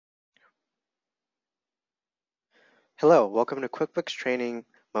Hello, welcome to QuickBooks Training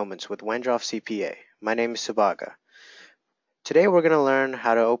Moments with Wendroff CPA. My name is Sabaga. Today we're going to learn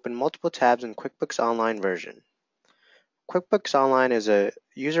how to open multiple tabs in QuickBooks Online version. QuickBooks Online is a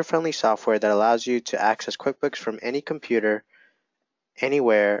user-friendly software that allows you to access QuickBooks from any computer,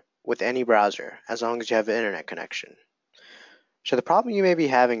 anywhere, with any browser, as long as you have an internet connection. So the problem you may be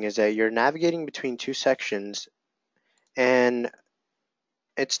having is that you're navigating between two sections and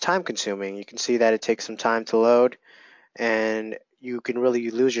it's time consuming. You can see that it takes some time to load, and you can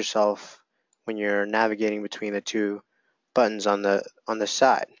really lose yourself when you're navigating between the two buttons on the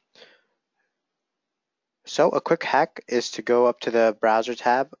side. So a quick hack is to go up to the browser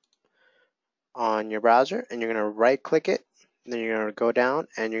tab on your browser, and you're going to right click it, and then you're going to go down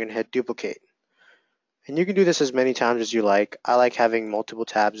and you're going to hit duplicate. And you can do this as many times as you like. I like having multiple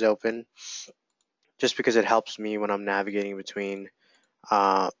tabs open just because it helps me when I'm navigating between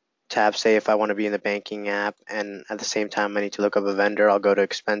tabs. Say if I want to be in the banking app and at the same time I need to look up a vendor, I'll go to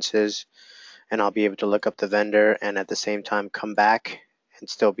expenses and I'll be able to look up the vendor and at the same time come back and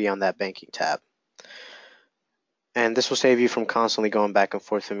still be on that banking tab. And this will save you from constantly going back and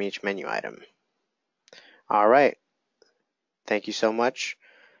forth from each menu item. All right. Thank you so much,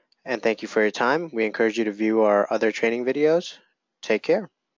 and thank you for your time. We encourage you to view our other training videos. Take care.